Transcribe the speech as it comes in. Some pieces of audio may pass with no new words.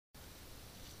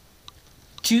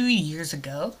2 years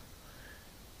ago,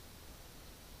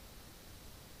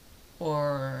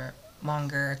 or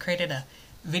longer, I created a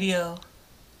video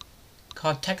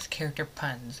called Text Character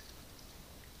Puns.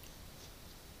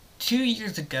 2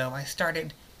 years ago, I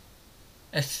started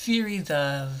a series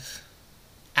of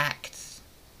acts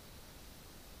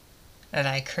that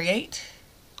I create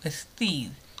with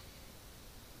these.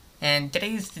 And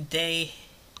today's the day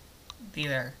these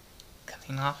are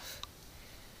coming off.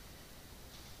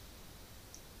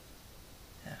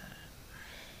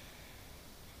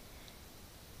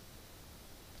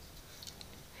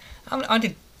 I'm going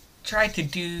to try to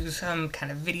do some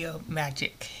kind of video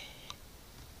magic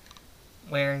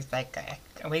where it's like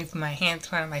I wave my hands in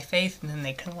front of my face and then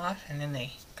they come off and then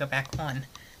they go back on.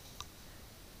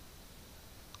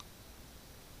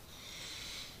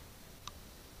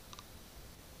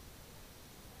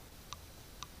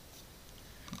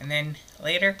 And then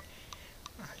later,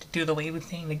 I'll have to do the waving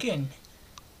thing again.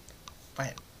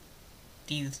 But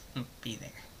these won't be there.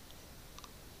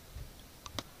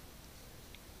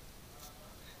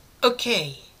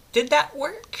 Okay, did that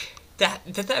work?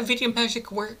 Did that video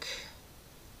magic work?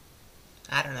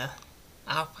 I don't know.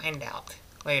 I'll find out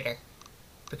later.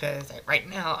 Because right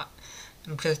now,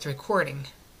 I'm just recording.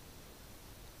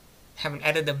 Haven't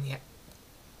edited them yet.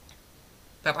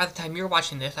 But by the time you're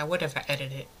watching this, I would have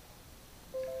edited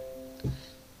it.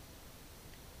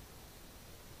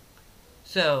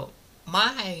 So,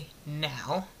 my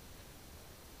now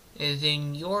is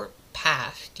in your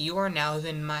past. Your now is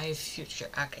in my future.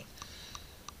 Okay.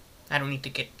 I don't need to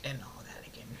get in all that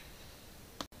again.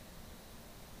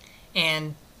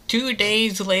 And 2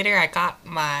 days later, I got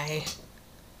my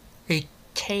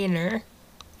retainer.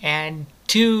 And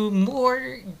 2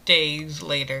 more days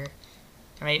later,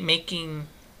 I'm making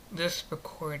this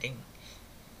recording.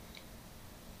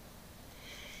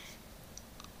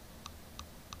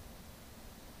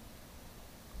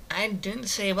 I didn't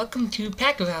say welcome to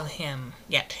Pacvalham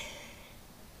yet.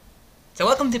 So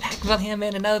welcome to Pacvalham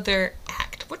and another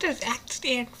act. What does ACT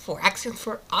stand for? ACT stands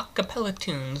for acapella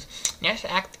tunes. Next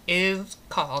act is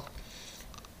called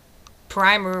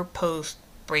Primer Post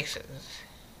Braces.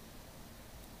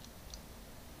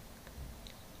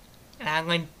 And I'm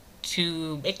going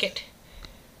to make it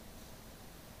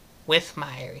with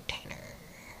my retainer.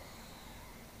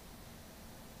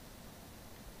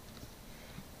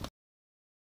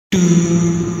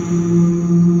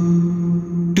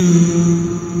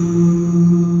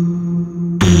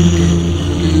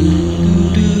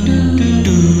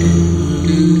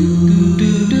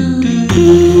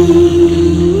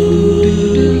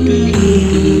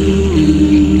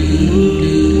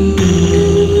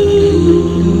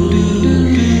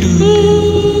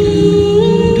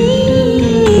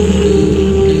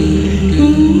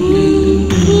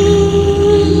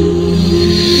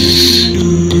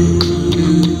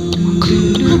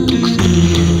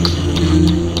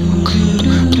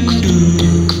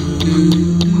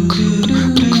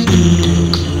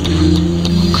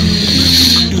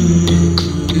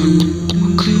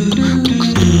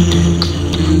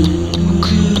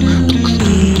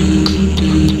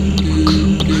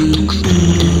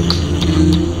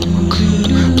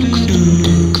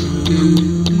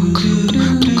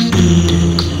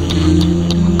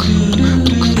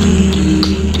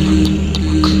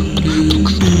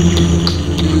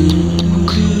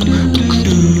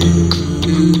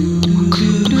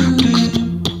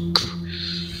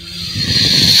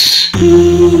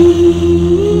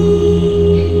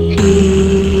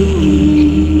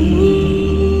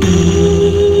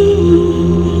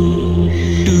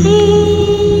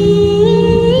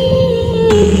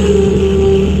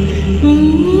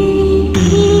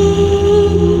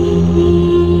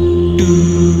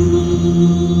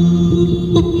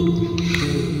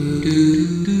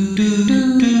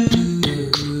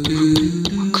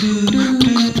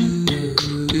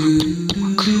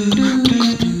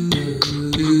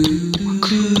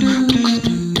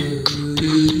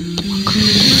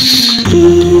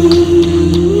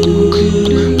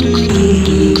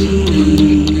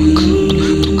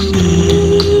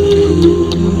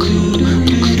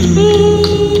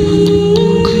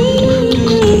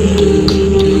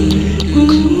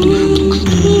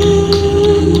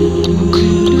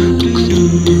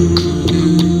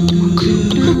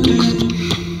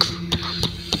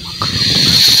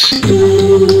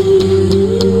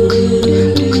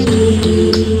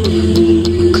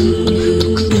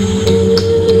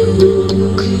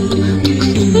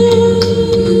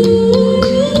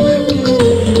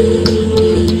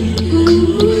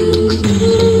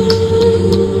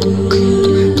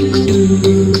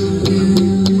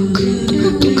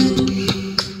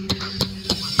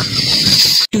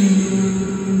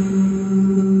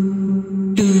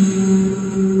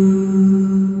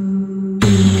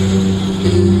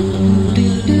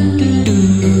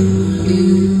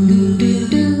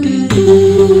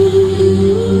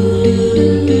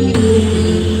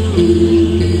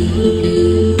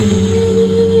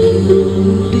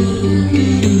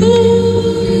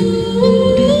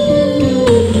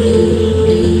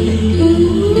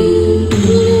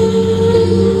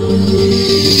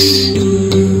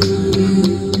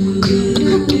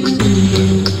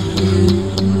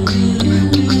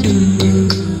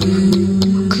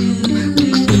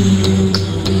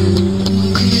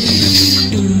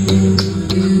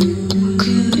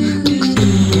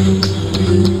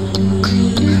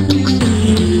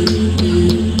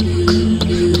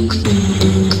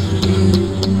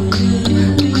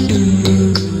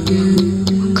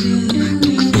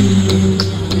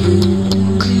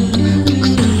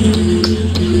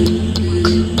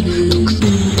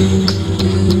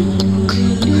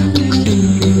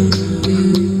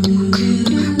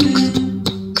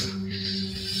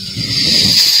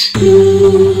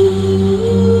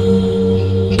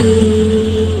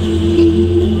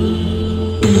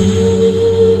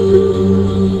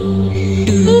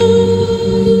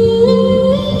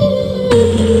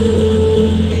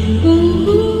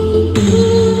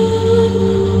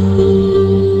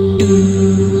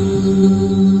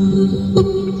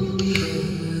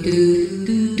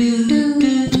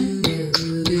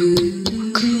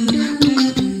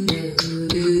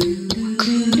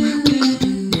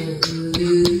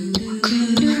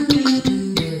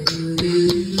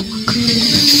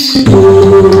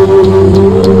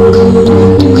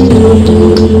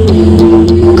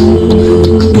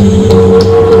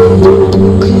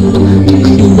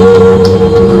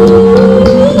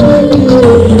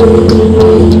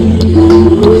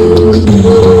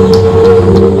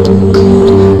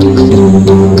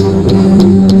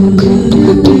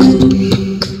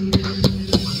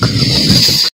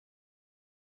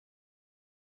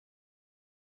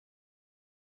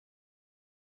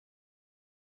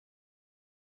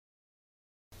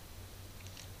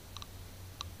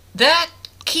 That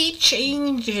key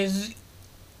change is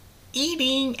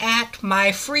eating at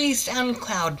my free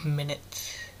SoundCloud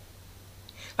minutes.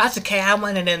 That's okay, I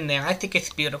want it in there. I think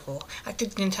it's beautiful. I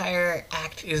think the entire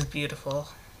act is beautiful.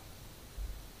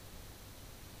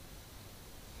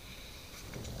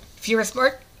 If you're a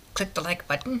smart, click the like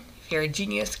button. If you're a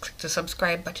genius, click the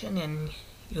subscribe button, and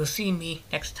you'll see me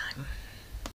next time.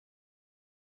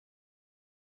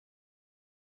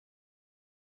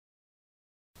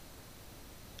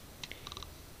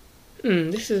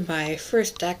 This is my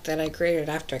first act that I created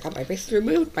after I got my braces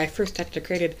removed. My first act I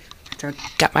created after I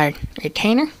got my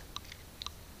retainer.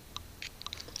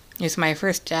 It's my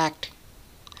first act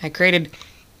I created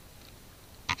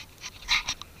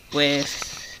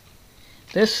with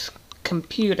this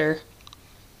computer,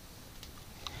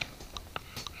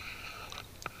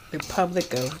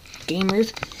 Republic of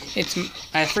Gamers. It's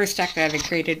my first act that I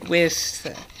created with,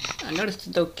 I noticed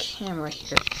there's no camera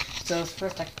here, so it's the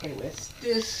first act I created with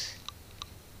this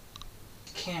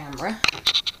camera.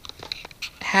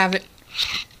 Have it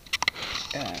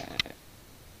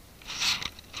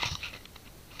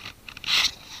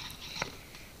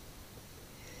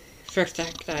first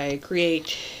act I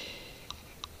create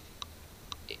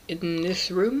in this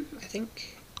room, I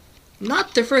think.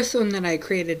 Not the first one that I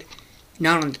created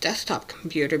not on the desktop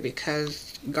computer,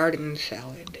 because garden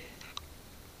salad.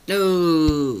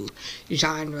 No,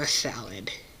 genre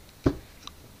salad. Why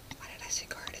did I say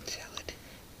garden salad?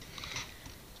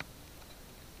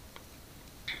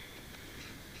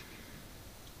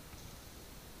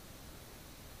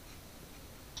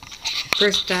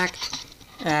 First act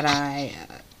that I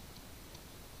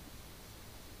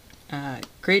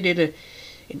created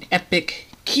an epic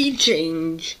key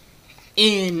change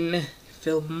in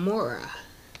Filmora.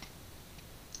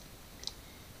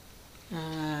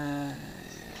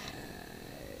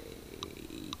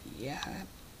 Yeah,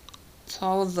 that's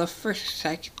all the first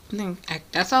I can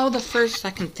think. That's all the first I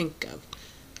can think of.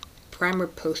 Primer,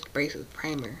 post, braces,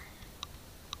 primer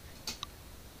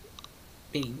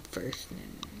being first,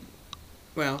 and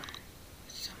well,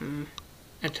 some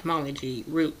etymology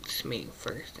roots being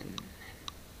first, and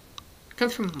it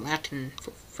comes from Latin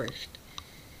for first.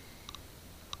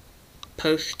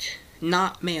 Post,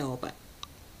 not male, but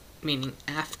meaning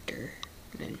after.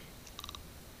 And then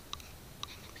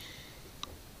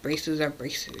braces are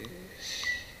braces.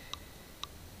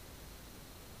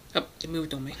 Oh, they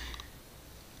moved on me.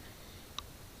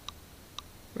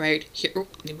 Right here. Oh,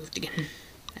 they moved again.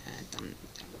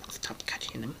 Stop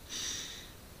catching them.